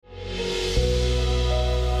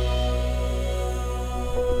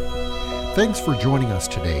Thanks for joining us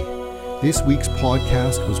today. This week's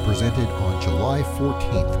podcast was presented on July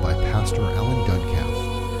 14th by Pastor Alan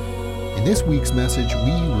Duncalf. In this week's message,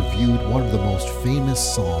 we reviewed one of the most famous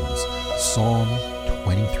Psalms, Psalm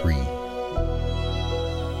 23.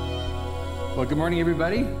 Well, good morning,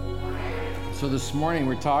 everybody. So this morning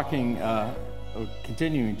we're talking,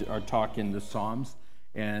 continuing our talk in the Psalms,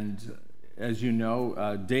 and as you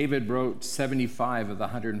know, David wrote 75 of the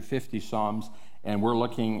 150 Psalms, and we're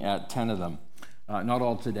looking at 10 of them. Not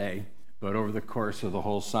all today, but over the course of the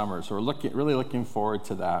whole summer. So we're really looking forward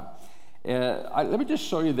to that. Let me just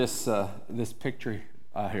show you this picture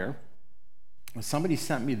here. Somebody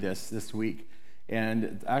sent me this week,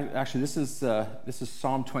 and actually this is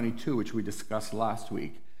Psalm 22, which we discussed last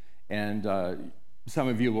week. And some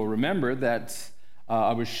of you will remember that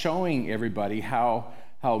I was showing everybody how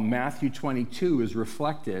Matthew 22 is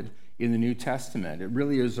reflected in the New Testament. It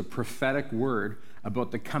really is a prophetic word about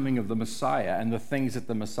the coming of the Messiah and the things that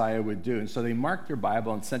the Messiah would do. And so they marked their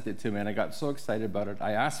Bible and sent it to me, and I got so excited about it.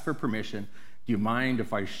 I asked for permission. Do you mind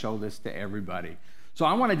if I show this to everybody? So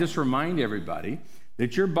I want to just remind everybody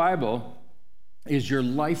that your Bible is your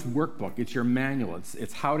life workbook. It's your manual.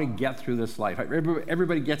 It's how to get through this life.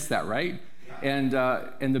 Everybody gets that, right? And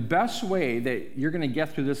the best way that you're going to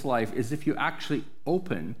get through this life is if you actually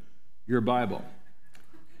open your Bible.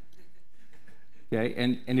 Okay,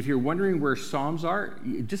 and if you're wondering where Psalms are,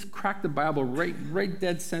 you just crack the Bible right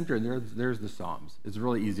dead center, and there's the Psalms. It's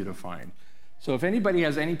really easy to find. So if anybody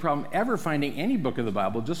has any problem ever finding any book of the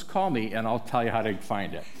Bible, just call me, and I'll tell you how to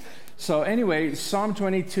find it. So anyway, Psalm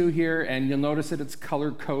 22 here, and you'll notice that it's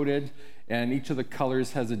color-coded, and each of the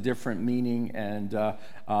colors has a different meaning, and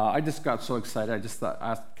I just got so excited. I just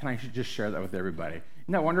thought, can I just share that with everybody?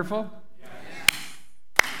 Isn't that wonderful?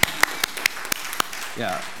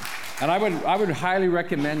 Yeah. And I would highly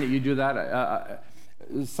recommend that you do that.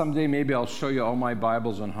 Someday maybe I'll show you all my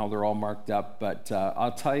Bibles and how they're all marked up. But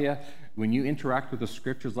I'll tell you, when you interact with the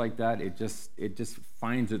scriptures like that, it just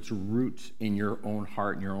finds its roots in your own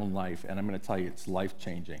heart and your own life. And I'm going to tell you, it's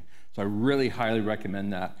life-changing. So I really highly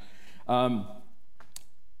recommend that. The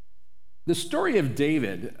story of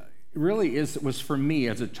David really was for me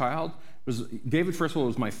as a child. David, first of all,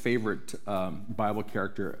 was my favorite Bible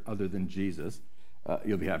character other than Jesus.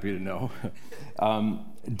 You'll be happy to know.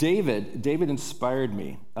 David inspired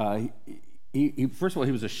me. He first of all,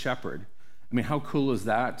 he was a shepherd. I mean, how cool is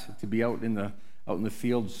that to be out in the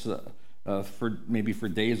fields for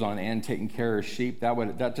days on end taking care of sheep?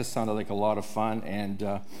 That just sounded like a lot of fun.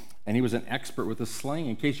 And he was an expert with a sling.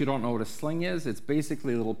 In case you don't know what a sling is, it's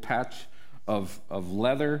basically a little patch of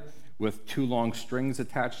leather with two long strings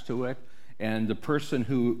attached to it. And the person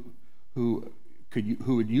who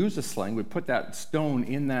would use a sling would put that stone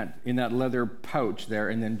in that leather pouch there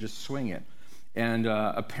and then just swing it. And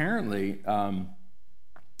apparently,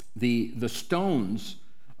 the stones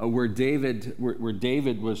where David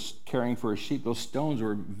was caring for his sheep, those stones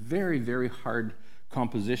were very, very hard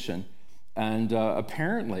composition. And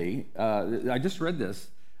apparently, I just read this.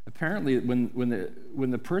 Apparently,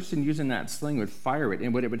 when the person using that sling would fire it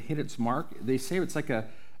and when it would hit its mark, they say it's like a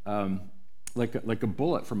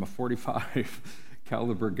bullet from a .45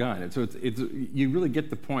 caliber gun. And so it's you really get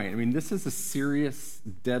the point. I mean, this is a serious,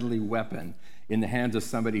 deadly weapon in the hands of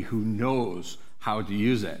somebody who knows how to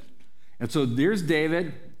use it. And so there's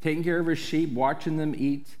David taking care of his sheep, watching them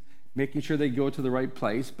eat, making sure they go to the right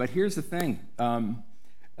place. But here's the thing.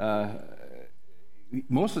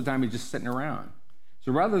 Most of the time he's just sitting around.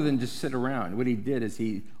 So rather than just sit around, what he did is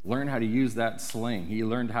he learned how to use that sling. He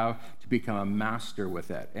learned how to become a master with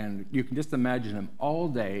it. And you can just imagine him all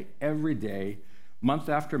day, every day, month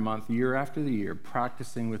after month, year after the year,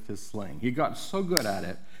 practicing with his sling. He got so good at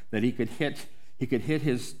it that he could hit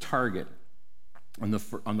his target on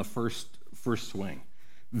the first swing.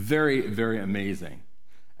 Very, very amazing.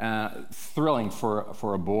 Thrilling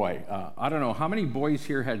for a boy. I don't know, how many boys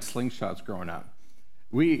here had slingshots growing up?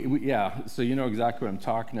 Yeah, so you know exactly what I'm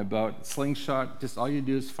talking about. Slingshot, just all you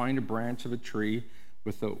do is find a branch of a tree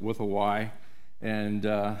with a Y and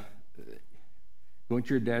go into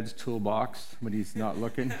your dad's toolbox when he's not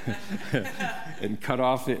looking and cut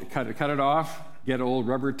it off, get an old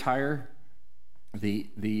rubber tire.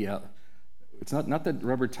 It's not the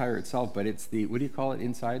rubber tire itself, but it's what do you call it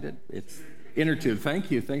inside it? It's inner tube.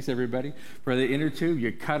 Thank you. Thanks, everybody. For the inner tube,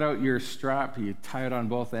 you cut out your strap, you tie it on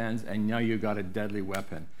both ends, and now you got a deadly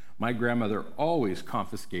weapon. My grandmother always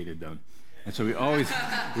confiscated them. And so we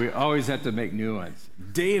always had to make new ones.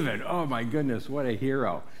 David, oh my goodness, what a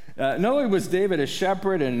hero. Not only was David a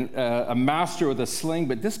shepherd and a master with a sling,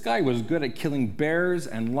 but this guy was good at killing bears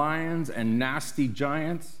and lions and nasty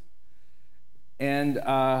giants. And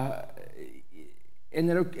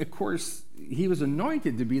then, of course, he was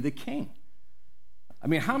anointed to be the king. I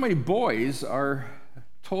mean, how many boys are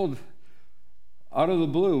told out of the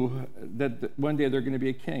blue that one day they're going to be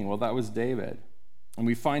a king? Well, that was David. And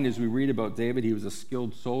we find as we read about David, he was a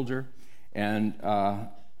skilled soldier, and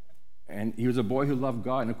he was a boy who loved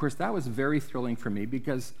God. And of course, that was very thrilling for me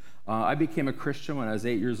because I became a Christian when I was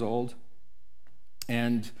 8 years old.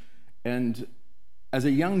 And as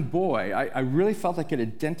a young boy, I really felt I could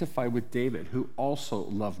identify with David, who also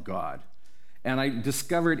loved God. And I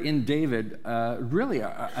discovered in David really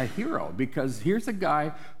a hero, because here's a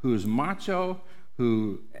guy who's macho,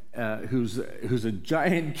 who's a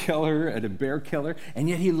giant killer and a bear killer, and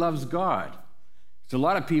yet he loves God. So a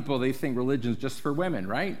lot of people, they think religion's just for women,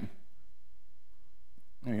 right?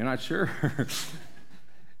 You're not sure?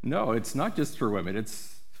 No, it's not just for women.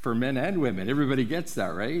 It's for men and women. Everybody gets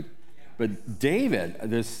that, right? But David,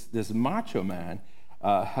 this macho man,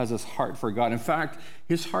 has his heart for God. In fact,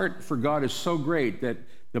 his heart for God is so great that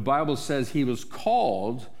the Bible says he was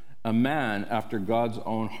called a man after God's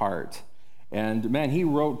own heart. And man, he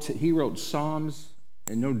wrote Psalms,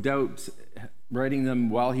 and no doubt writing them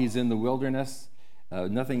while he's in the wilderness,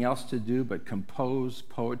 nothing else to do but compose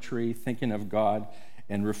poetry, thinking of God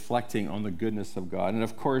and reflecting on the goodness of God. And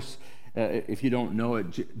of course, if you don't know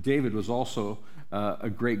it, David was also a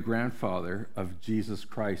great-grandfather of Jesus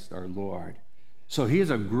Christ, our Lord. So he's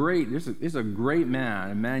a great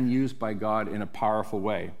man, a man used by God in a powerful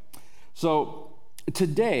way. So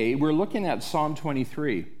today, we're looking at Psalm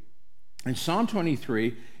 23. And Psalm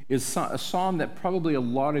 23 is a psalm that probably a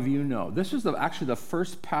lot of you know. This is actually the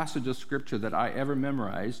first passage of Scripture that I ever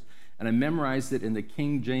memorized, and I memorized it in the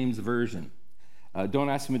King James Version. Don't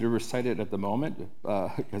ask me to recite it at the moment,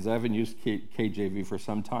 because I haven't used KJV for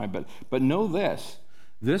some time. But know this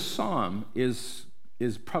psalm is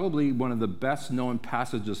probably one of the best known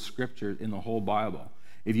passages of Scripture in the whole Bible.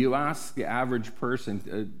 If you ask the average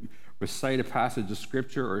person, recite a passage of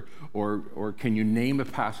Scripture, or can you name a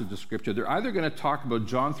passage of Scripture, they're either going to talk about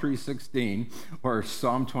John 3:16 or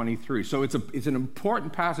Psalm 23. So it's an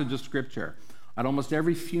important passage of Scripture. At almost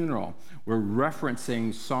every funeral, we're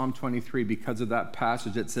referencing Psalm 23 because of that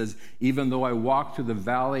passage. It says, "Even though I walk through the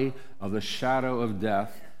valley of the shadow of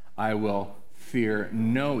death, I will fear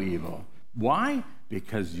no evil." Why?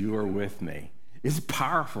 Because you are with me. It's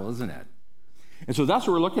powerful, isn't it? And so that's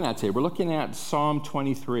what we're looking at today. We're looking at Psalm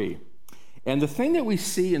 23. And the thing that we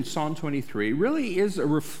see in Psalm 23 really is a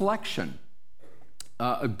reflection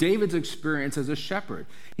of David's experience as a shepherd.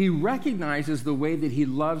 He recognizes the way that he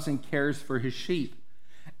loves and cares for his sheep.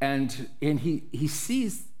 And he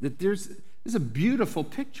sees that there's a beautiful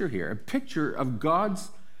picture here, a picture of God's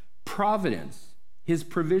providence, his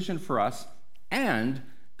provision for us, and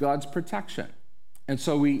God's protection. And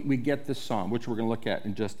so we get this psalm, which we're going to look at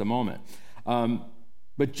in just a moment.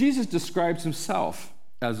 But Jesus describes himself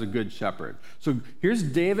as a good shepherd. So here's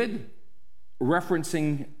David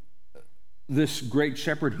referencing this great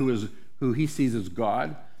shepherd who he sees as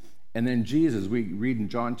God. And then Jesus, we read in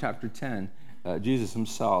John chapter 10, Jesus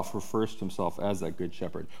himself refers to himself as that good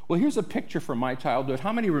shepherd. Well, here's a picture from my childhood.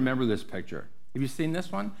 How many remember this picture? Have you seen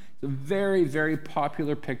this one? It's a very, very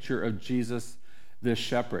popular picture of Jesus, the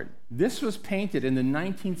shepherd. This was painted in the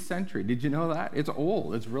 19th century. Did you know that? It's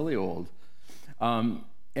old. It's really old.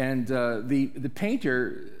 And the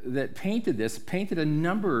painter that painted this painted a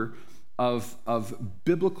number of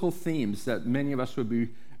biblical themes that many of us would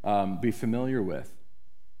be familiar with.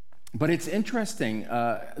 But it's interesting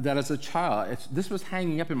that as a child, this was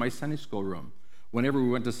hanging up in my Sunday school room. Whenever we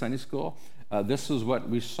went to Sunday school, this was what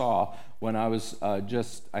we saw when I was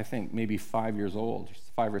just, I think, maybe 5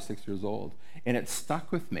 or 6 years old. And it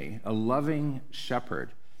stuck with me, a loving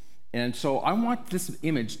shepherd. And so I want this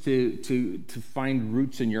image to find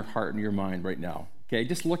roots in your heart and your mind right now. Okay,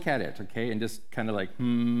 just look at it, okay, and just kind of like,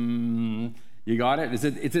 you got it? Is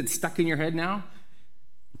it stuck in your head now?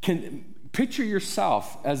 Picture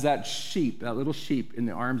yourself as that little sheep in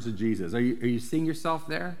the arms of Jesus. Are you seeing yourself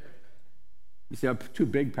there? You say, I'm too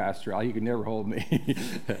big, Pastor Al. You can never hold me.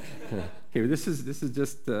 Okay, this is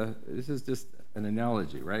just an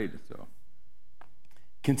analogy, right? So,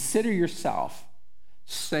 consider yourself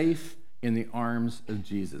safe in the arms of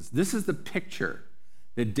Jesus. This is the picture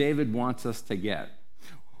that David wants us to get.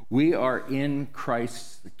 We are in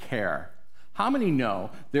Christ's care. How many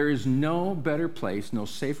know there is no better place, no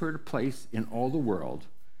safer place in all the world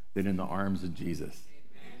than in the arms of Jesus?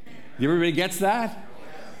 Everybody gets that?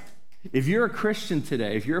 If you're a Christian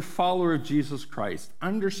today, if you're a follower of Jesus Christ,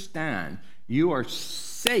 understand you are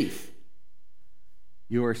safe.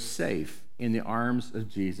 You are safe in the arms of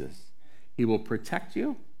Jesus. He will protect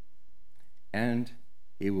you, and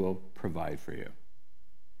he will provide for you.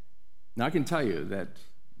 Now, I can tell you that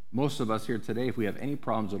most of us here today, if we have any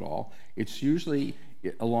problems at all, it's usually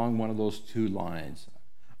along one of those two lines.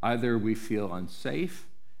 Either we feel unsafe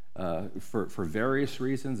for various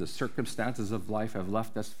reasons. The circumstances of life have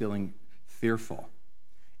left us feeling fearful.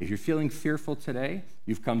 If you're feeling fearful today,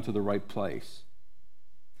 you've come to the right place.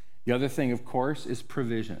 The other thing, of course, is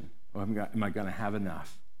provision. Am I going to have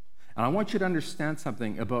enough? And I want you to understand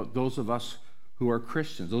something about those of us who are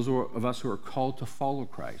Christians, those of us who are called to follow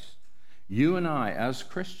Christ. You and I, as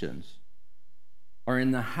Christians, are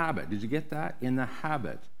in the habit, did you get that? In the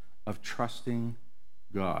habit of trusting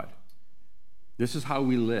God. This is how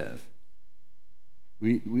we live.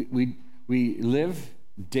 We live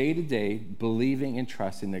day to day believing and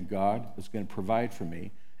trusting that God is going to provide for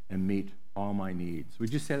me and meet all my needs.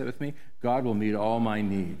 Would you say that with me? God will meet all my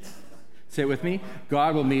needs. Say it with me.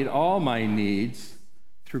 God will meet all my needs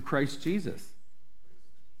through Christ Jesus.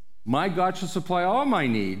 My God shall supply all my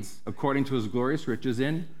needs according to his glorious riches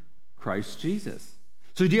in Christ Jesus.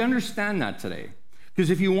 So do you understand that today? Because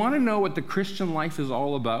if you want to know what the Christian life is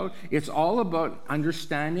all about, it's all about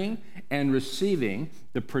understanding and receiving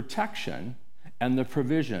the protection and the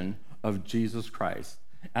provision of Jesus Christ.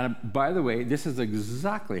 And by the way, this is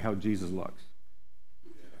exactly how Jesus looks.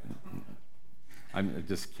 I'm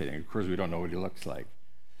just kidding. Of course, we don't know what he looks like.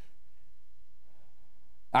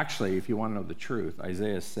 Actually, if you want to know the truth,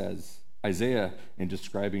 Isaiah, in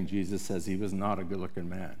describing Jesus, says he was not a good-looking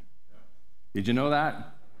man. Did you know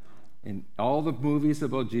that? In all the movies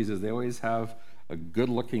about Jesus, they always have a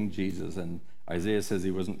good-looking Jesus, and Isaiah says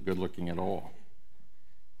he wasn't good-looking at all.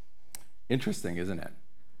 Interesting, isn't it?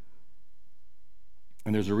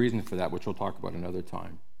 And there's a reason for that, which we'll talk about another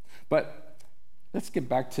time. But let's get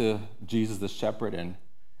back to Jesus the shepherd and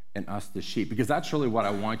us the sheep, because that's really what I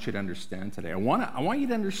want you to understand today. I want you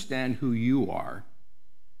to understand who you are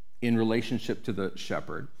in relationship to the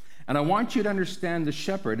shepherd, and I want you to understand the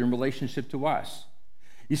shepherd in relationship to us.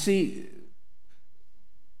 You see,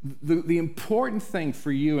 the important thing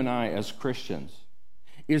for you and I as Christians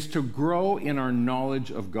is to grow in our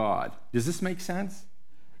knowledge of God. Does this make sense?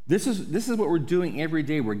 This is what we're doing every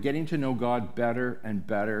day. We're getting to know God better and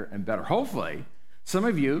better and better. Hopefully, some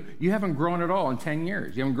of you haven't grown at all in 10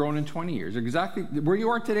 years. You haven't grown in 20 years. Exactly where you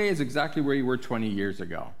are today is exactly where you were 20 years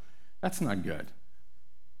ago. That's not good.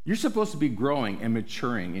 You're supposed to be growing and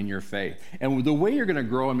maturing in your faith. And the way you're going to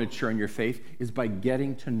grow and mature in your faith is by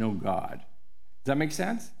getting to know God. Does that make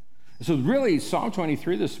sense? So really, Psalm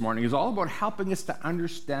 23 this morning is all about helping us to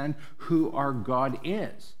understand who our God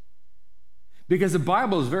is. Because the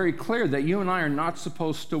Bible is very clear that you and I are not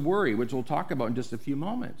supposed to worry, which we'll talk about in just a few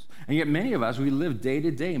moments. And yet many of us, we live day to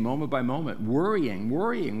day, moment by moment, worrying.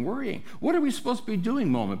 What are we supposed to be doing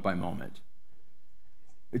moment by moment?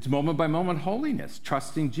 It's moment by moment holiness,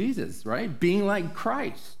 trusting Jesus, right? Being like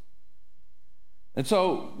Christ. And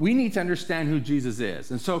so we need to understand who Jesus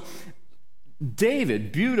is. And so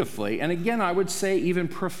David beautifully, and again, I would say even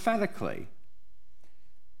prophetically,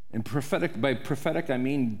 and by prophetic, I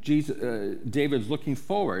mean David's looking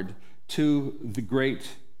forward to the great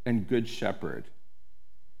and good shepherd.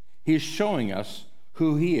 He's showing us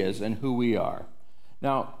who he is and who we are.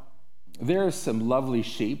 Now, there are some lovely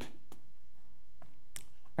sheep.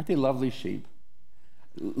 Aren't they lovely sheep?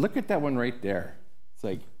 Look at that one right there. It's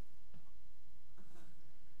like,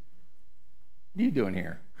 what are you doing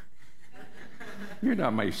here? You're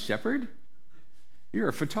not my shepherd. You're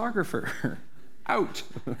a photographer. Out.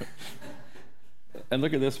 And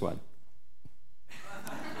look at this one.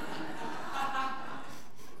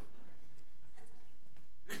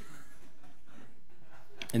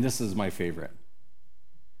 And this is my favorite.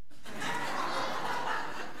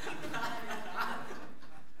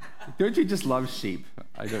 Don't you just love sheep?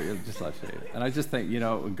 I just love sheep. And I just think,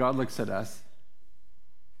 when God looks at us,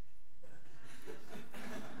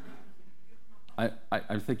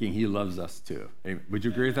 I'm thinking he loves us too. Would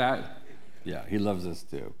you agree with that? Yeah, he loves us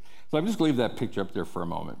too. So I'm just going to leave that picture up there for a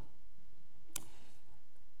moment.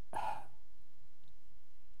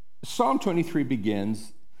 Psalm 23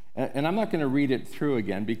 begins, and I'm not going to read it through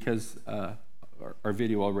again because our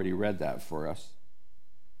video already read that for us.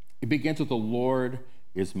 It begins with, "The Lord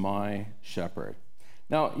is my shepherd."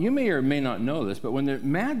 Now, you may or may not know this, but when the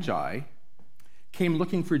Magi came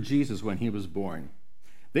looking for Jesus when he was born,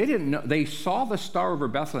 they didn't know. They saw the star over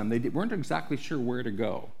Bethlehem. They weren't exactly sure where to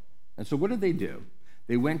go. And so what did they do?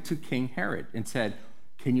 They went to King Herod and said,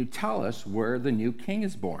 "Can you tell us where the new king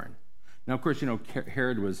is born?" Now, of course,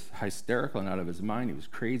 Herod was hysterical and out of his mind. He was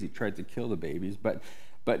crazy, tried to kill the babies, but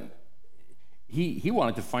he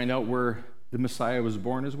wanted to find out where the Messiah was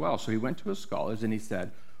born as well. So he went to his scholars and he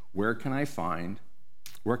said, where can I find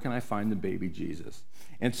the baby Jesus?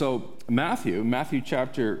 And so Matthew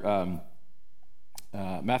chapter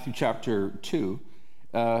 2,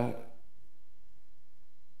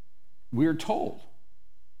 we're told,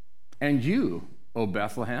 and you, O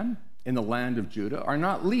Bethlehem, in the land of Judah, are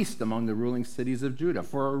not least among the ruling cities of Judah,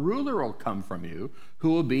 for a ruler will come from you who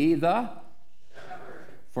will be the shepherd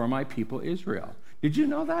for my people Israel. Did you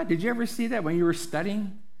know that? Did you ever see that when you were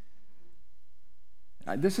studying?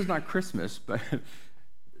 This is not Christmas, but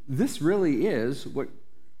this really is what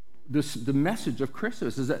the message of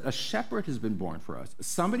Christmas is, that a shepherd has been born for us,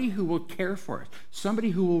 somebody who will care for us,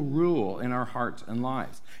 somebody who will rule in our hearts and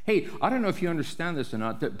lives. Hey, I don't know if you understand this or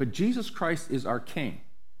not, but Jesus Christ is our king.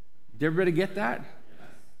 Did everybody get that?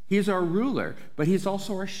 He's our ruler, but he's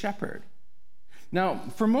also our shepherd. Now,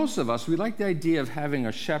 for most of us, we like the idea of having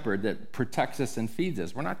a shepherd that protects us and feeds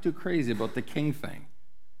us. We're not too crazy about the king thing.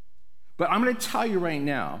 But I'm going to tell you right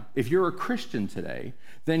now, if you're a Christian today,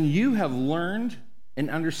 then you have learned and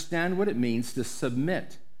understand what it means to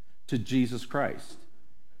submit to Jesus Christ.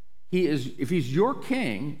 If he's your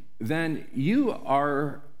king, then you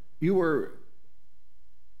are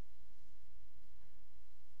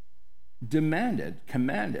demanded,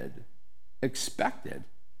 commanded, expected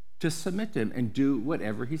to submit to him and do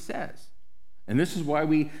whatever he says. And this is why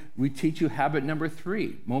we teach you habit number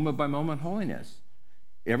 3, moment by moment holiness.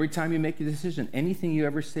 Every time you make a decision, anything you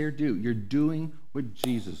ever say or do, you're doing what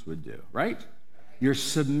Jesus would do, right? You're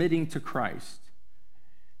submitting to Christ.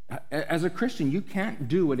 As a Christian, you can't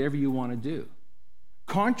do whatever you want to do,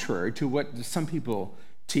 contrary to what some people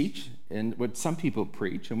teach and what some people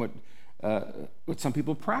preach and what some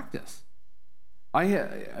people practice.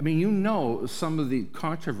 I mean, you know some of the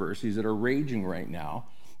controversies that are raging right now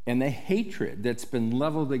and the hatred that's been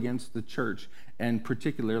leveled against the church and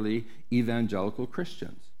particularly evangelical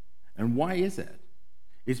Christians. And why is it?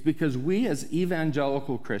 It's because we as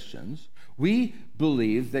evangelical Christians, we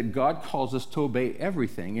believe that God calls us to obey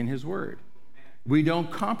everything in his word. We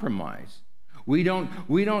don't compromise. We don't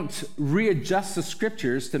readjust the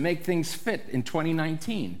scriptures to make things fit in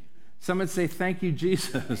 2019. Some would say, thank you,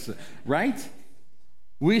 Jesus, right?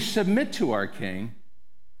 We submit to our King,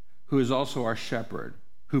 who is also our shepherd,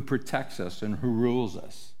 who protects us and who rules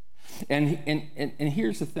us. And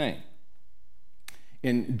here's the thing.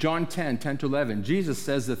 In John 10:10-11, Jesus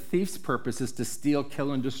says the thief's purpose is to steal,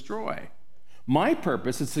 kill, and destroy. My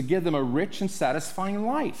purpose is to give them a rich and satisfying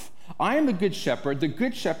life. I am the good shepherd. The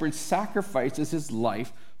good shepherd sacrifices his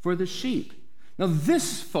life for the sheep. Now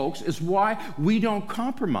this, folks, is why we don't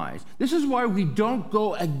compromise. This is why we don't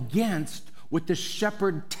go against what the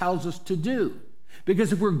shepherd tells us to do.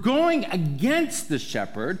 Because if we're going against the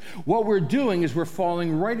shepherd, what we're doing is we're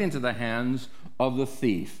falling right into the hands of the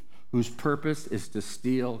thief, whose purpose is to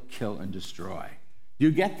steal, kill, and destroy. Do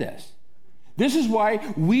you get this? This is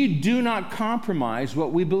why we do not compromise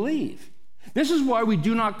what we believe. This is why we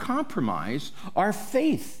do not compromise our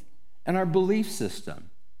faith and our belief system,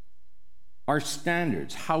 our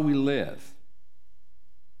standards, how we live.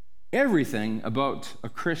 Everything about a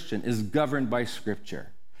Christian is governed by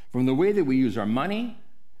Scripture, from the way that we use our money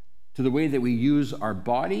to the way that we use our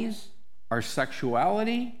bodies, our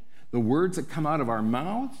sexuality, the words that come out of our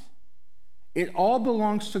mouths. It all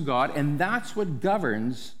belongs to God, and that's what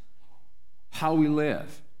governs how we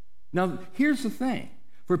live. Now, here's the thing.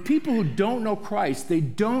 For people who don't know Christ, they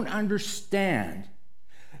don't understand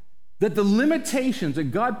that the limitations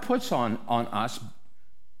that God puts on us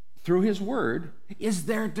through his word is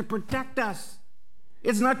there to protect us.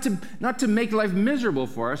 It's not to make life miserable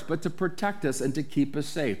for us, but to protect us and to keep us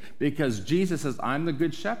safe. Because Jesus says, I'm the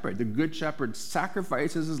good shepherd. The good shepherd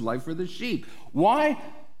sacrifices his life for the sheep. Why?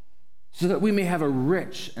 So that we may have a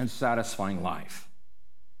rich and satisfying life.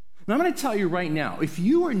 Now, I'm going to tell you right now, if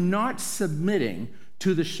you are not submitting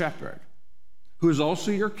to the shepherd, who is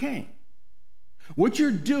also your king, what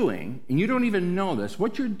you're doing, and you don't even know this,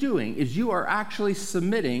 what you're doing is you are actually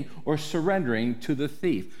submitting or surrendering to the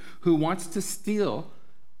thief who wants to steal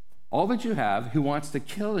all that you have, who wants to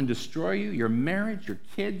kill and destroy you, your marriage, your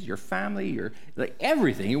kids, your family, your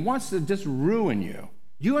everything. He wants to just ruin you.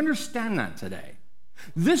 Do you understand that today?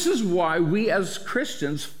 This is why we as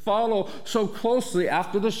Christians follow so closely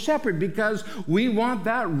after the shepherd, because we want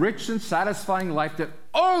that rich and satisfying life that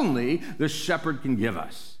only the shepherd can give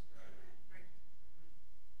us.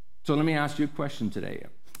 So let me ask you a question today.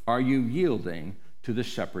 Are you yielding to the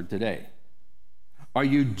shepherd today? Are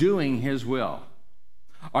you doing his will?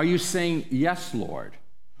 Are you saying, yes, Lord?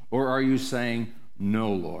 Or are you saying,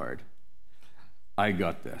 no, Lord? I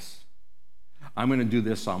got this. I'm going to do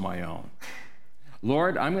this on my own.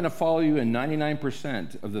 Lord, I'm going to follow you in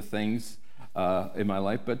 99% of the things in my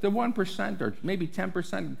life, but the 1% or maybe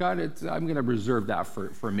 10%, God, I'm going to reserve that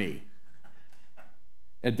for me.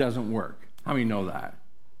 It doesn't work. How many know that?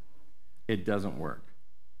 It doesn't work.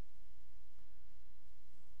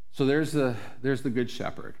 So there's the Good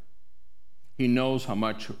Shepherd. He knows how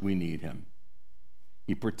much we need him.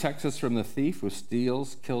 He protects us from the thief who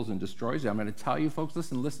steals, kills, and destroys. I'm going to tell you, folks,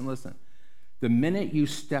 listen. The minute you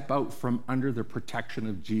step out from under the protection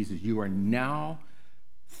of Jesus, you are now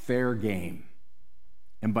fair game.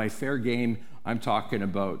 And by fair game, I'm talking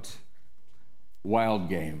about wild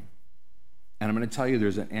game. And I'm going to tell you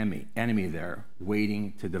there's an enemy there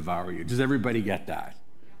waiting to devour you. Does everybody get that?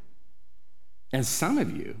 And some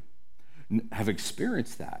of you have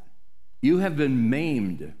experienced that. You have been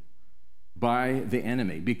maimed by the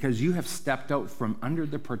enemy because you have stepped out from under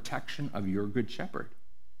the protection of your Good Shepherd.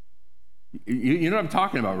 You know what I'm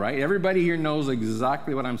talking about, right? Everybody here knows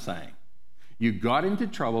exactly what I'm saying. You got into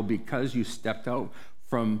trouble because you stepped out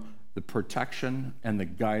from the protection and the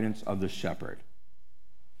guidance of the shepherd.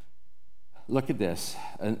 Look at this.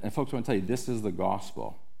 And folks, I want to tell you, this is the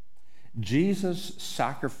gospel. Jesus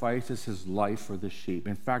sacrifices his life for the sheep.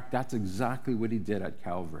 In fact, that's exactly what he did at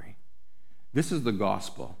Calvary. This is the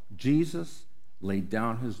gospel. Jesus laid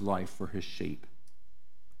down his life for his sheep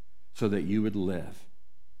so that you would live.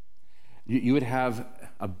 You would have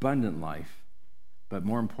abundant life, but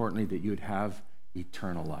more importantly, that you would have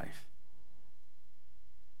eternal life.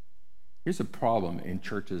 Here's a problem in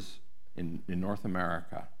churches in North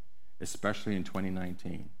America, especially in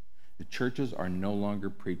 2019. The churches are no longer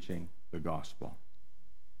preaching the gospel.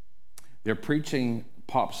 They're preaching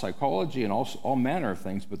pop psychology and all manner of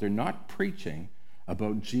things, but they're not preaching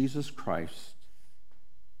about Jesus Christ,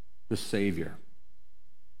 the Savior,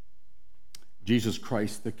 Jesus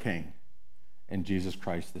Christ the King, and Jesus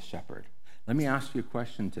Christ the Shepherd. Let me ask you a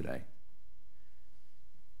question today.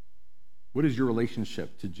 What is your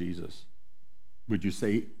relationship to Jesus? Would you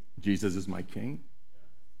say Jesus is my King?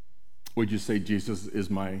 Would you say Jesus is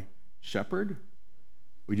my Shepherd?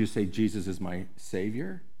 Would you say Jesus is my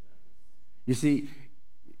Savior? You see,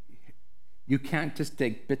 you can't just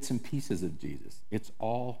take bits and pieces of Jesus. It's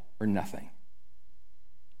all or nothing.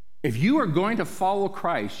 If you are going to follow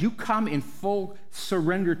Christ, you come in full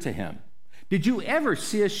surrender to him. Did you ever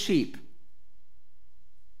see a sheep?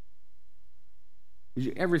 Did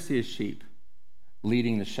you ever see a sheep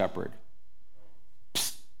leading the shepherd?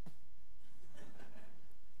 Psst.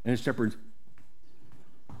 And the shepherd,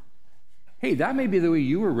 hey, that may be the way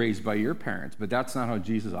you were raised by your parents, but that's not how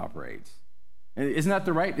Jesus operates. Isn't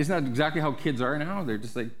that exactly how kids are now? They're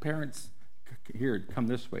just like, parents, here, come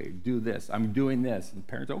this way, do this. I'm doing this. And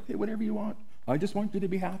parents, okay, whatever you want. I just want you to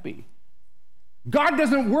be happy. God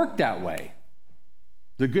doesn't work that way.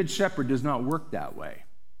 The Good Shepherd does not work that way.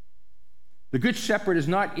 The Good Shepherd is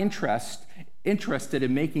not interested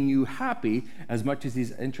in making you happy as much as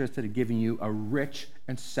he's interested in giving you a rich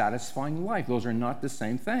and satisfying life. Those are not the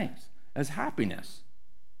same things as happiness.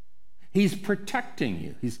 He's protecting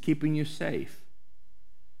you. He's keeping you safe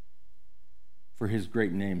for his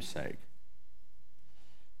great name's sake.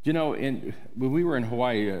 You know, when we were in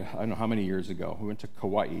Hawaii, I don't know how many years ago, we went to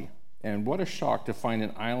Kauai, and what a shock to find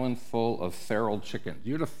an island full of feral chickens.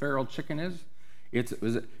 You know what a feral chicken is? It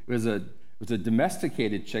was a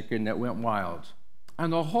domesticated chicken that went wild.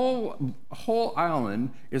 And the whole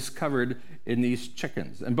island is covered in these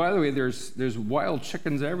chickens. And by the way, there's wild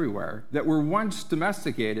chickens everywhere that were once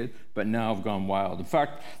domesticated, but now have gone wild. In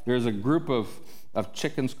fact, there's a group of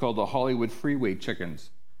chickens called the Hollywood Freeway chickens.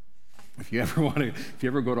 If you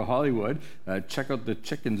ever go to Hollywood, check out the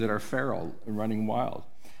chickens that are feral and running wild.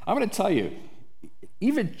 I'm going to tell you,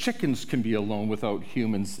 even chickens can be alone without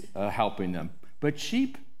humans helping them, but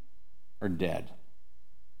sheep are dead.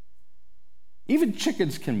 Even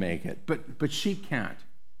chickens can make it, but sheep can't.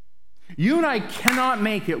 You and I cannot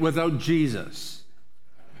make it without Jesus.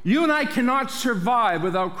 You and I cannot survive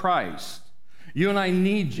without Christ. You and I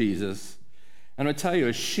need Jesus. And I tell you,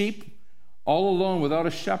 a sheep all alone without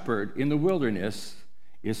a shepherd in the wilderness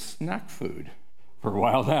is snack food for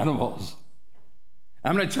wild animals.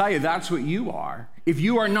 I'm going to tell you, that's what you are if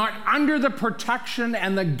you are not under the protection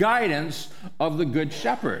and the guidance of the Good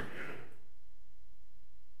Shepherd.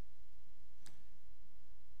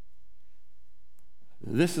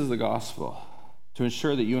 This is the gospel. To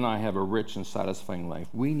ensure that you and I have a rich and satisfying life,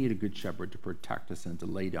 we need a Good Shepherd to protect us and to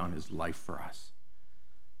lay down his life for us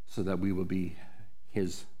so that we will be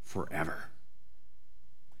his forever.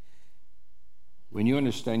 When you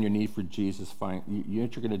understand your need for Jesus, you know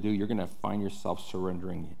what you're going to do? You're going to find yourself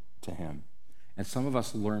surrendering to him. And some of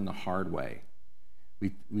us learn the hard way.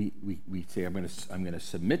 We say, I'm going to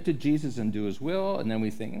submit to Jesus and do his will, and then we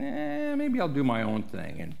think, maybe I'll do my own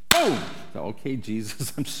thing, and boom! So, okay,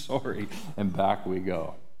 Jesus, I'm sorry, and back we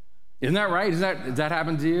go. Isn't that right? Does that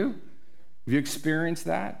happen to you? Have you experienced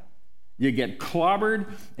that? You get clobbered,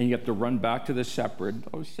 and you have to run back to the shepherd.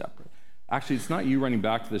 Oh, shepherd. Actually, it's not you running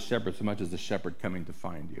back to the shepherd so much as the shepherd coming to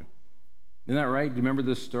find you. Isn't that right? Do you remember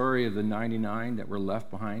the story of the 99 that were left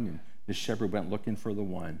behind, and the shepherd went looking for the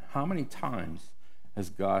one? How many times has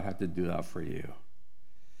God had to do that for you?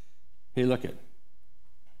 Hey, look at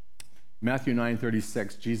Matthew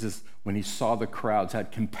 9:36. Jesus, when he saw the crowds,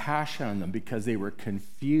 had compassion on them because they were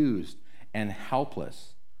confused and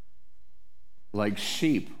helpless, like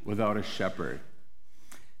sheep without a shepherd.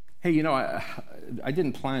 Hey, you know, I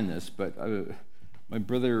didn't plan this, but my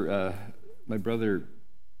brother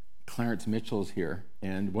Clarence Mitchell's here,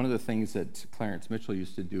 and one of the things that Clarence Mitchell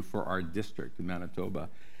used to do for our district in Manitoba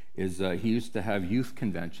is he used to have youth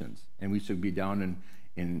conventions, and we used to be down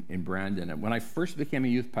in Brandon. And when I first became a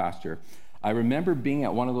youth pastor, I remember being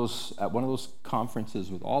at one of those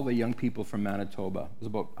conferences with all the young people from Manitoba. It was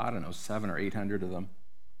about 700 or 800 of them,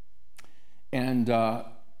 and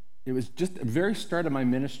it was just the very start of my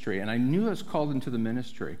ministry, and I knew I was called into the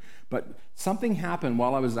ministry. But something happened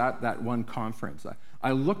while I was at that one conference.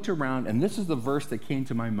 I looked around, and this is the verse that came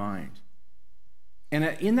to my mind. And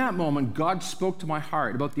in that moment, God spoke to my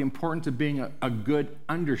heart about the importance of being a good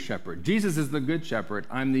under-shepherd. Jesus is the good shepherd.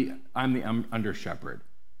 I'm the under-shepherd,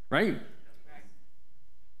 right?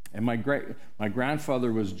 And my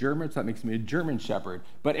grandfather was German, so that makes me a German shepherd.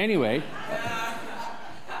 But anyway,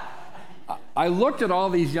 I looked at all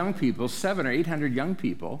these young people, 700 or 800 young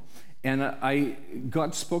people, and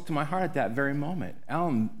God spoke to my heart at that very moment.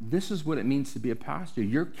 Alan, this is what it means to be a pastor.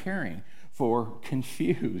 You're caring for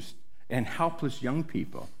confused and helpless young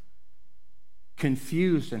people.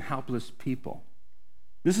 Confused and helpless people.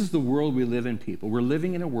 This is the world we live in, people. We're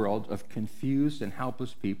living in a world of confused and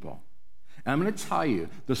helpless people. And I'm going to tell you,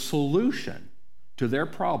 the solution to their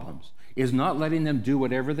problems is not letting them do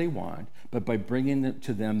whatever they want, but by bringing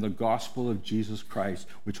to them the gospel of Jesus Christ,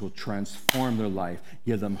 which will transform their life,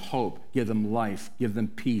 give them hope, give them life, give them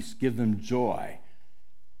peace, give them joy.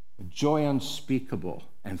 Joy unspeakable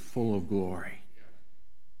and full of glory.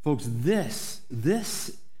 Folks, this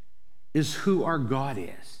is who our God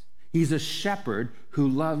is. He's a shepherd who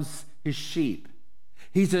loves his sheep.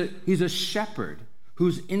 He's a shepherd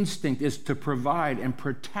whose instinct is to provide and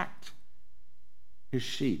protect his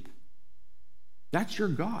sheep. That's your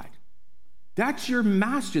God. That's your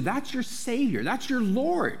master. That's your Savior. That's your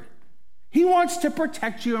Lord. He wants to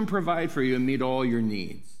protect you and provide for you and meet all your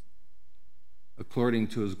needs according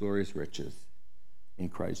to his glorious riches in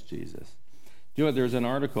Christ Jesus. You know, there's an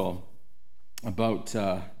article about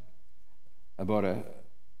a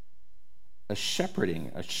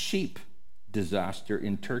sheep disaster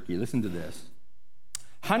in Turkey. Listen to this.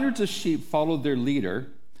 Hundreds of sheep followed their leader.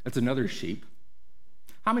 That's another sheep.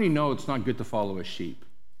 How many know it's not good to follow a sheep?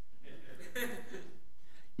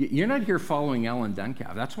 You're not here following Alan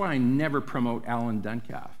Duncalf. That's why I never promote Alan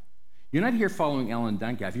Duncalf. You're not here following Alan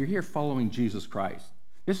Duncalf. You're here following Jesus Christ.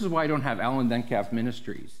 This is why I don't have Alan Duncalf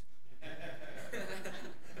Ministries.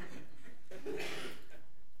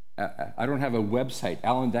 I don't have a website,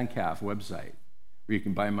 Alan Duncalf website, where you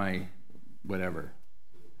can buy my whatever.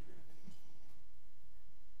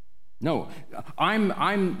 No,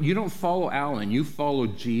 you don't follow Alan, you follow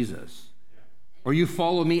Jesus. Or you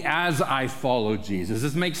follow me as I follow Jesus. Does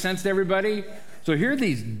this make sense to everybody? So here are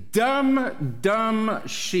these dumb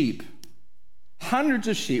sheep. Hundreds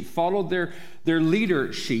of sheep followed their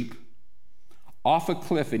leader sheep off a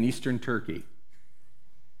cliff in eastern Turkey.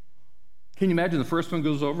 Can you imagine the first one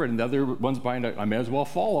goes over and the other one's behind it? I may as well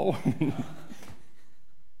follow. And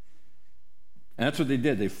that's what they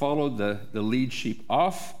did. They followed the lead sheep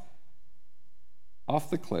off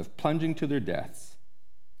the cliff, plunging to their deaths,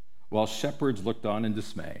 while shepherds looked on in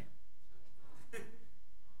dismay.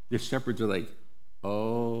 The shepherds are like,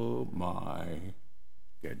 oh my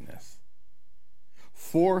goodness.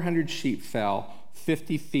 400 sheep fell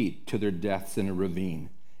 50 feet to their deaths in a ravine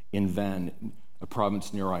in Van, a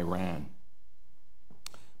province near Iran.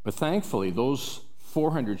 But thankfully, those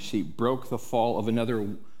 400 sheep broke the fall of another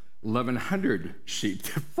 1,100 sheep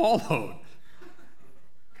that followed.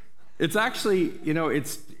 It's actually, you know,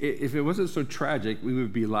 if it wasn't so tragic, we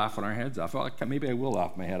would be laughing our heads off. Well, maybe I will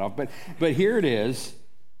laugh my head off, but here it is.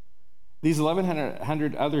 These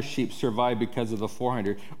 1,100 other sheep survived because of the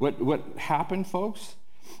 400. What happened, folks?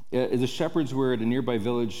 The shepherds were at a nearby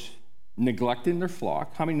village neglecting their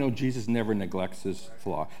flock. How many know Jesus never neglects his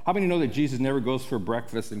flock? How many know that Jesus never goes for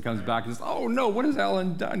breakfast and comes back and says, oh no, what has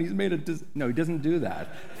Alan done? He's made a... No, he doesn't do that.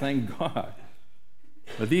 Thank God.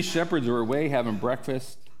 But these shepherds were away having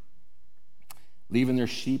breakfast, leaving their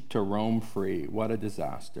sheep to roam free. What a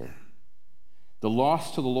disaster. The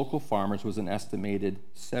loss to the local farmers was an estimated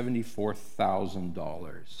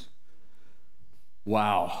 $74,000.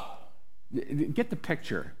 Wow. Get the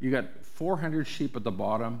picture. You got 400 sheep at the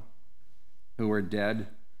bottom who were dead,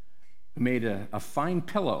 who made a fine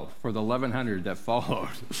pillow for the 1,100 that followed.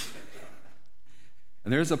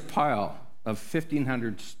 And there's a pile of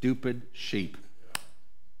 1,500 stupid sheep.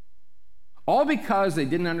 All because they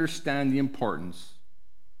didn't understand the importance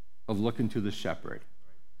of looking to the shepherd.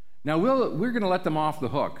 Now, we're going to let them off the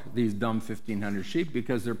hook, these dumb 1,500 sheep,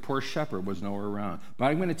 because their poor shepherd was nowhere around. But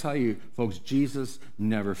I'm going to tell you, folks, Jesus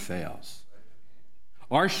never fails.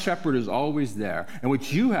 Our shepherd is always there. And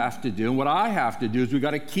what you have to do, and what I have to do, is we've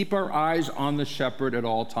got to keep our eyes on the shepherd at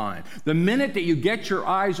all times. The minute that you get your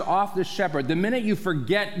eyes off the shepherd, the minute you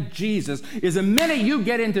forget Jesus, is the minute you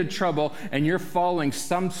get into trouble and you're following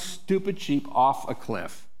some stupid sheep off a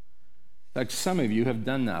cliff. In fact, some of you have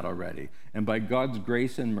done that already. And by God's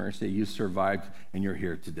grace and mercy, you survived and you're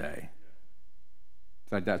here today. In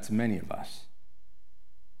fact, that's many of us.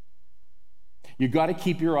 You got to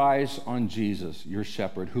keep your eyes on Jesus, your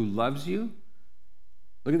shepherd, who loves you.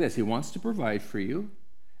 Look at this. He wants to provide for you,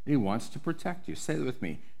 and he wants to protect you. Say it with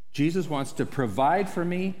me. Jesus wants to provide for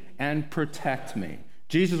me and protect me.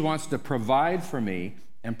 Jesus wants to provide for me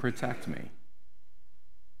and protect me.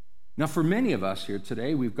 Now, for many of us here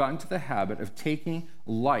today, we've gotten to the habit of taking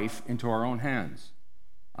life into our own hands.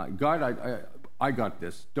 God, I got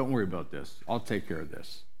this. Don't worry about this. I'll take care of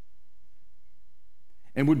this.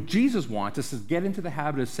 And what Jesus wants us is get into the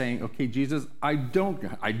habit of saying, okay, Jesus, I don't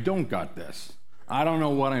got this. I don't know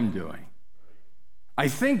what I'm doing. I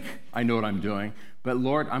think I know what I'm doing, but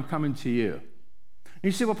Lord, I'm coming to you. And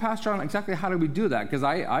you say, well, Pastor John, exactly how do we do that? Because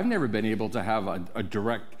I've never been able to have a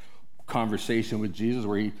direct conversation with Jesus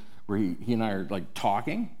where he and I are like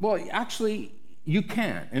talking. Well, actually, you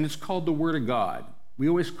can, and it's called the Word of God. We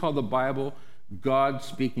always call the Bible God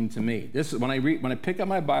speaking to me. This is when I pick up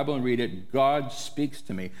my Bible and read it, God speaks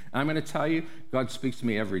to me. And I'm going to tell you, God speaks to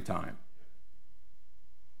me every time.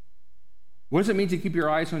 What does it mean to keep your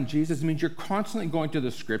eyes on Jesus? It means you're constantly going to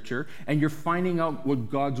the Scripture and you're finding out what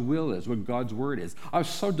God's will is, what God's Word is. I was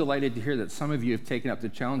so delighted to hear that some of you have taken up the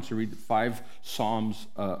challenge to read 5 Psalms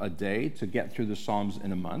a day to get through the Psalms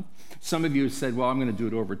in a month. Some of you have said, well, I'm going to do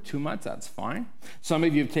it over 2 months. That's fine. Some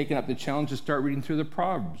of you have taken up the challenge to start reading through the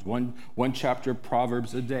Proverbs. One chapter of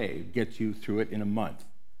Proverbs a day gets you through it in a month.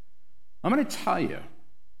 I'm going to tell you,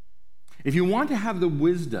 if you want to have the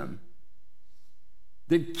wisdom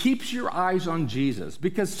that keeps your eyes on Jesus,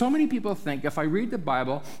 because so many people think if I read the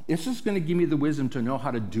Bible, it's just going to give me the wisdom to know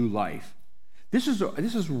how to do life. This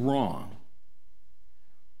is wrong.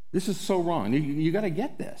 This is so wrong. You got to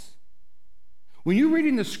get this. When you're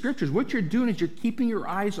reading the Scriptures, what you're doing is you're keeping your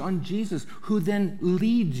eyes on Jesus, who then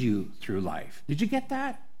leads you through life. Did you get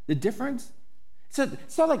that? The difference?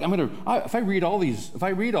 It's not like if I read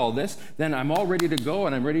all this, then I'm all ready to go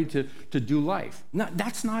and I'm ready to do life. No,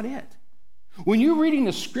 that's not it. When you're reading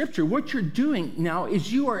the Scripture, what you're doing now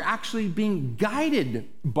is you are actually being guided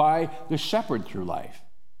by the shepherd through life.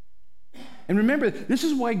 And remember, this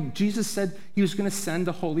is why Jesus said he was going to send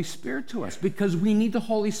the Holy Spirit to us, because we need the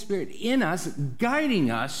Holy Spirit in us,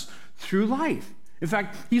 guiding us through life. In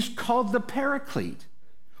fact, he's called the Paraclete,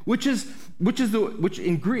 which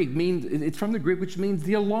in Greek means, it's from the Greek, which means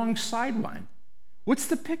the alongside one. What's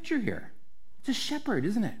the picture here? It's a shepherd,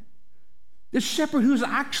 isn't it? The shepherd who's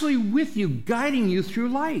actually with you, guiding you through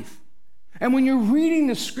life. And when you're reading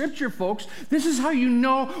the Scripture, folks, this is how you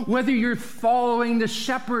know whether you're following the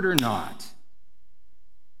shepherd or not.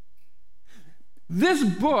 This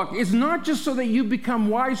book is not just so that you become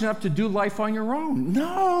wise enough to do life on your own.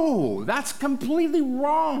 No, that's completely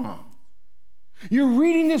wrong. You're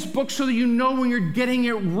reading this book so that you know when you're getting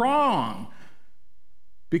it wrong,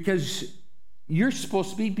 because you're supposed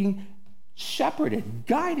to be being shepherded,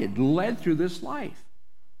 guided, led through this life.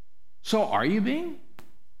 So are you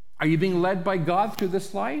being led by God through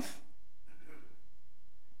this life?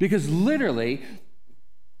 Because literally,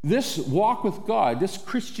 this walk with God, this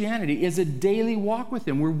Christianity, is a daily walk with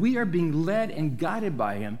him where we are being led and guided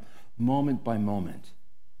by him moment by moment.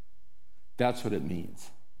 That's what it means.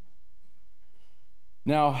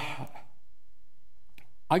 Now,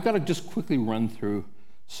 I got to just quickly run through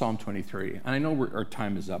Psalm 23. And I know our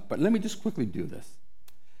time is up, but let me just quickly do this.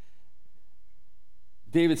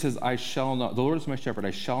 David says, the Lord is my shepherd,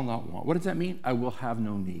 I shall not want. What does that mean? I will have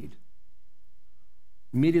no need.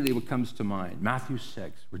 Immediately what comes to mind, Matthew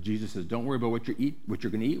 6, where Jesus says, don't worry about what you eat, what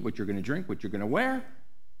you're going to eat, what you're going to drink, what you're going to wear.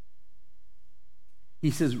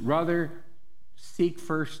 He says, rather seek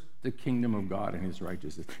first the kingdom of God and his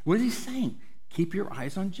righteousness. What is he saying? Keep your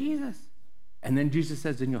eyes on Jesus. And then Jesus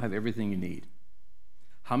says, then you'll have everything you need.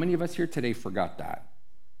 How many of us here today forgot that?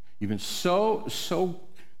 You've been so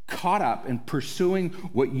caught up in pursuing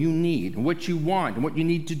what you need and what you want and what you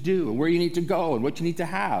need to do and where you need to go and what you need to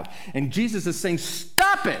have. And Jesus is saying,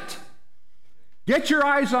 stop it. Get your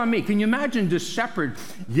eyes on me. Can you imagine the shepherd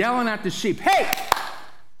yelling at the sheep, hey!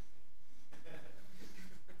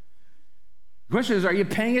 The question is, are you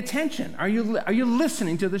paying attention? Are you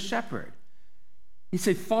listening to the shepherd? He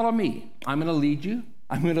said, follow me. I'm going to lead you.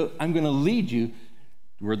 I'm going to lead you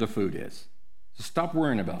where the food is. So stop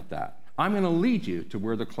worrying about that. I'm going to lead you to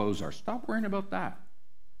where the clothes are. Stop worrying about that.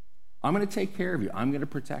 I'm going to take care of you. I'm going to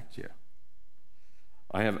protect you.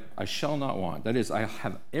 I shall not want. That is, I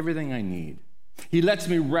have everything I need. He lets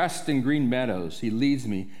me rest in green meadows. He leads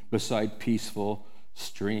me beside peaceful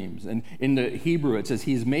streams. And in the Hebrew, it says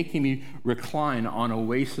he's making me recline on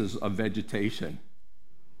oases of vegetation.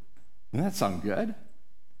 Doesn't that sound good?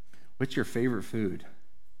 What's your favorite food?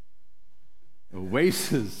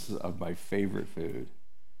 Oasis of my favorite food.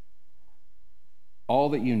 All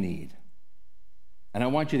that you need. And I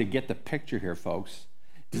want you to get the picture here, folks.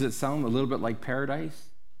 Does it sound a little bit like paradise?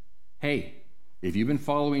 Hey, if you've been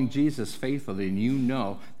following Jesus faithfully, and you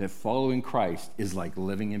know that following Christ is like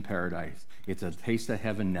living in paradise. It's a taste of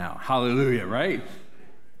heaven now. Hallelujah, right?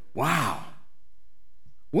 Wow.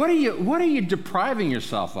 What are you depriving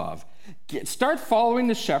yourself of? Start following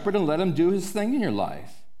the shepherd and let him do his thing in your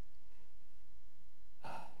life.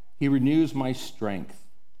 He renews my strength.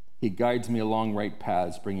 He guides me along right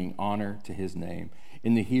paths, bringing honor to his name.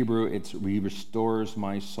 In the Hebrew, he restores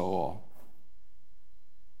my soul.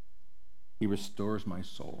 He restores my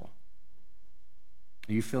soul.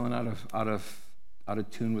 Are you feeling out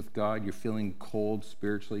of tune with God? You're feeling cold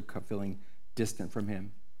spiritually, feeling distant from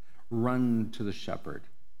him? Run to the shepherd,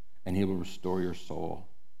 and he will restore your soul.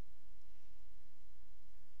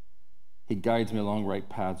 He guides me along right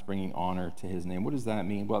paths, bringing honor to his name. What does that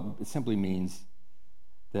mean? Well, it simply means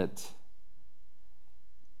that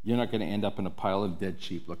you're not going to end up in a pile of dead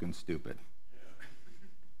sheep looking stupid.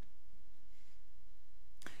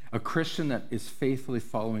 A Christian that is faithfully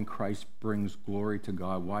following Christ brings glory to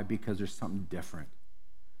God. Why? Because there's something different.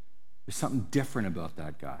 There's something different about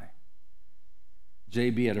that guy.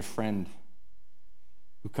 JB had a friend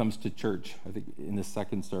who comes to church, I think in the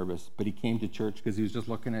second service, but he came to church because he was just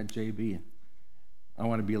looking at JB. I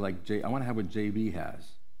want to be like I want to have what JB has.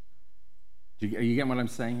 Are you getting what I'm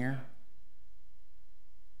saying here?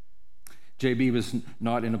 JB was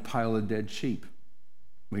not in a pile of dead sheep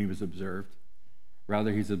when he was observed.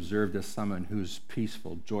 Rather, he's observed as someone who's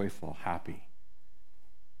peaceful, joyful, happy,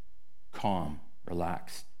 calm,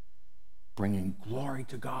 relaxed, bringing glory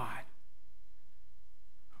to God.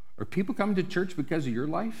 Are people coming to church because of your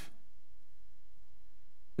life?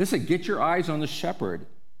 Listen, get your eyes on the shepherd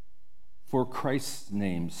for Christ's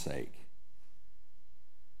name's sake.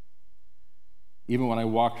 Even when I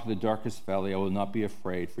walk through the darkest valley, I will not be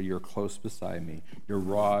afraid, for you're close beside me. Your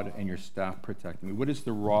rod and your staff protect me. What is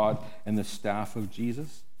the rod and the staff of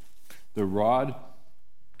Jesus? The rod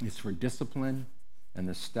is for discipline, and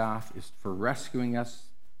the staff is for rescuing us.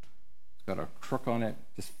 It's got a crook on it,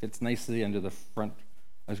 just fits nicely under the front.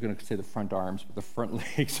 I was going to say the front arms, but the front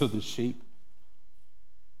legs of the sheep.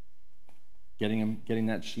 Getting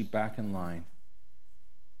that sheep back in line.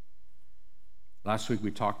 Last week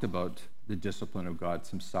we talked about the discipline of God,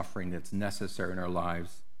 some suffering that's necessary in our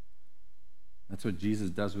lives. That's what Jesus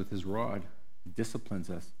does with his rod. He disciplines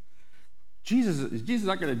us. Jesus is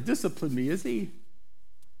not going to discipline me, is he?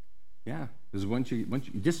 Yeah, because once you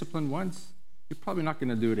discipline once, you're probably not going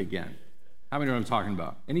to do it again. How many know what I'm talking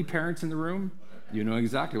about? Any parents in the room? You know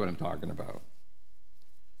exactly what I'm talking about.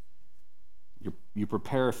 You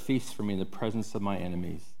prepare a feast for me in the presence of my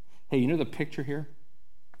enemies. Hey, you know the picture here?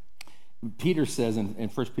 Peter says in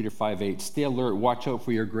 1 Peter 5:8, stay alert, watch out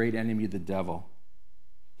for your great enemy, the devil.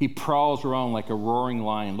 He prowls around like a roaring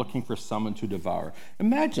lion looking for someone to devour.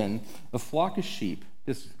 Imagine a flock of sheep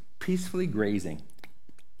just peacefully grazing.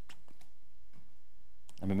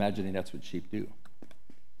 I'm imagining that's what sheep do.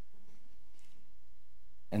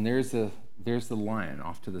 And there's the lion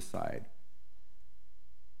off to the side,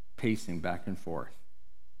 pacing back and forth,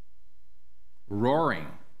 roaring.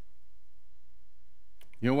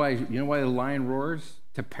 You know why the lion roars?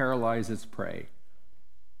 To paralyze its prey.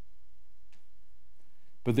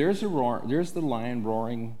 But there's the lion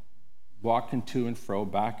roaring, walking to and fro,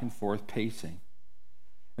 back and forth, pacing.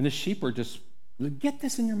 And the sheep are just Get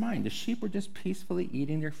this in your mind. The sheep were just peacefully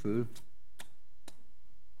eating their food,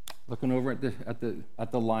 looking over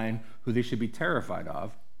at the lion who they should be terrified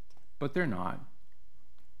of, but they're not.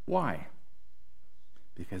 Why?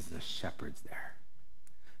 Because the shepherd's there.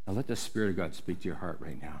 Now let the Spirit of God speak to your heart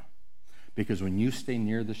right now. Because when you stay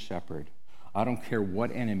near the shepherd, I don't care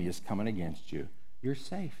what enemy is coming against you, you're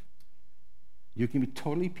safe. You can be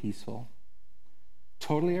totally peaceful,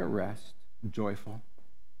 totally at rest, joyful.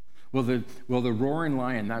 Well, the roaring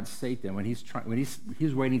lion, that's Satan, when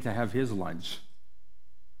he's waiting to have his lunch.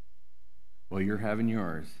 Well, you're having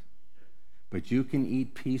yours. But you can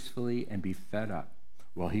eat peacefully and be fed up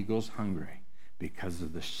while he goes hungry because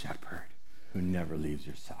of the shepherd who never leaves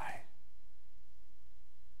your side.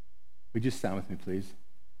 Would you stand with me, please?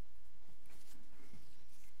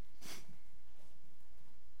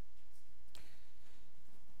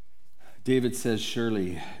 David says,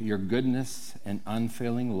 surely your goodness and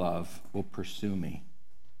unfailing love will pursue me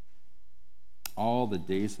all the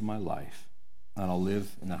days of my life, and I'll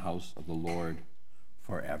live in the house of the Lord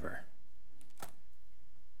forever.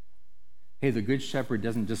 Hey, the Good Shepherd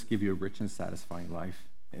doesn't just give you a rich and satisfying life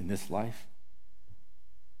in this life,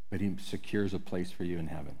 but he secures a place for you in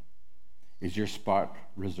heaven. Is your spot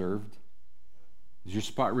reserved? Is your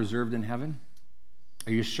spot reserved in heaven?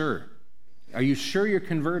 Are you sure? Are you sure you're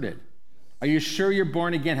converted? Are you sure you're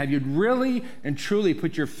born again? Have you really and truly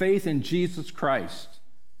put your faith in Jesus Christ?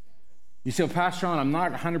 You say, well, Pastor Allen, I'm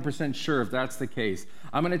not 100% sure if that's the case.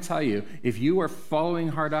 I'm going to tell you, if you are following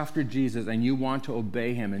hard after Jesus and you want to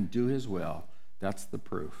obey him and do his will, that's the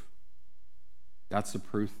proof. That's the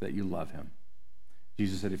proof that you love him.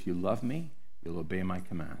 Jesus said, if you love me, you'll obey my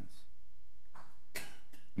commands.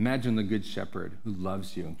 Imagine the Good Shepherd who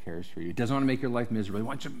loves you and cares for you. He doesn't want to make your life miserable. He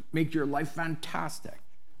wants to make your life fantastic.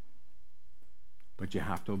 But you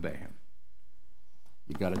have to obey him.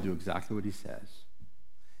 You got to do exactly what he says.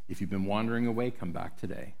 If you've been wandering away, come back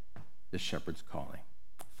today. The shepherd's calling.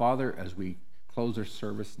 Father, as we close our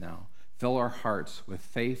service now, fill our hearts with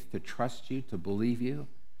faith to trust you, to believe you.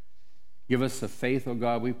 Give us the faith, oh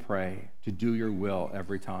God, we pray, to do your will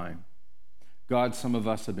every time. God, some of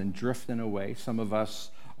us have been drifting away. Some of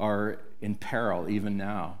us are in peril even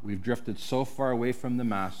now. We've drifted so far away from the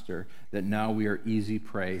Master that now we are easy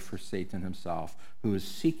prey for Satan himself, who is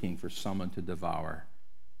seeking for someone to devour.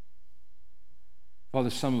 Father,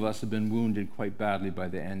 some of us have been wounded quite badly by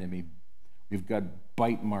the enemy. We've got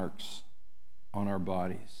bite marks on our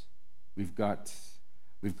bodies. We've got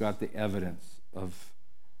the evidence of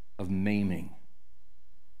maiming,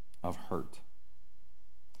 of hurt.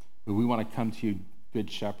 But we want to come to you, Good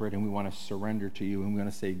Shepherd, and we want to surrender to you, and we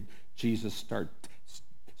want to say, Jesus,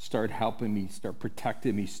 start helping me, start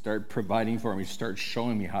protecting me, start providing for me, start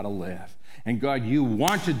showing me how to live. And God, you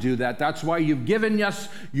want to do that. That's why you've given us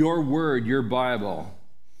your word, your Bible,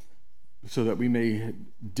 so that we may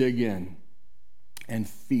dig in and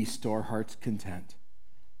feast to our heart's content.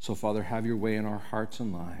 So, Father, have your way in our hearts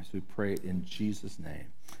and lives. We pray it in Jesus' name.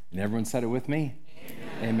 And everyone said it with me?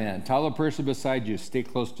 Amen. Amen. Tell the person beside you, stay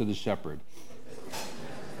close to the shepherd.